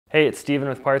Hey, it's Steven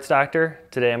with Parts Doctor.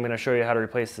 Today I'm going to show you how to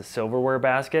replace the silverware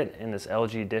basket in this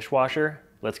LG dishwasher.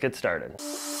 Let's get started.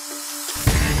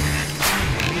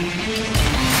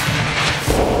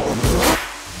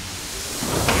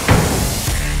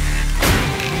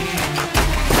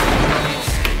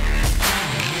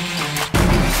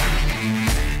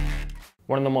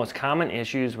 One of the most common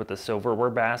issues with the silverware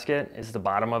basket is the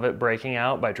bottom of it breaking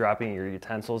out by dropping your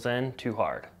utensils in too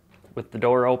hard. With the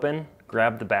door open,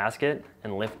 grab the basket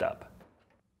and lift up.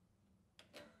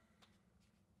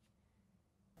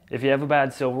 If you have a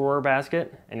bad silverware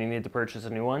basket and you need to purchase a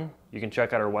new one, you can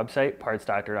check out our website,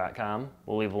 partsdoctor.com.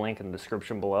 We'll leave a link in the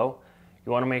description below.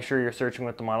 You want to make sure you're searching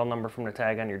with the model number from the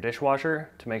tag on your dishwasher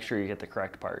to make sure you get the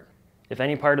correct part. If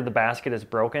any part of the basket is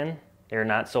broken, they are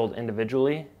not sold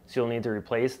individually, so you'll need to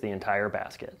replace the entire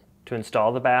basket. To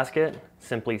install the basket,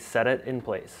 simply set it in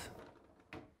place.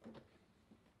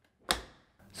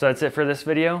 So that's it for this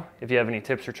video. If you have any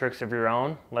tips or tricks of your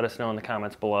own, let us know in the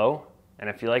comments below. And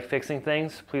if you like fixing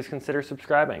things, please consider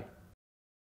subscribing.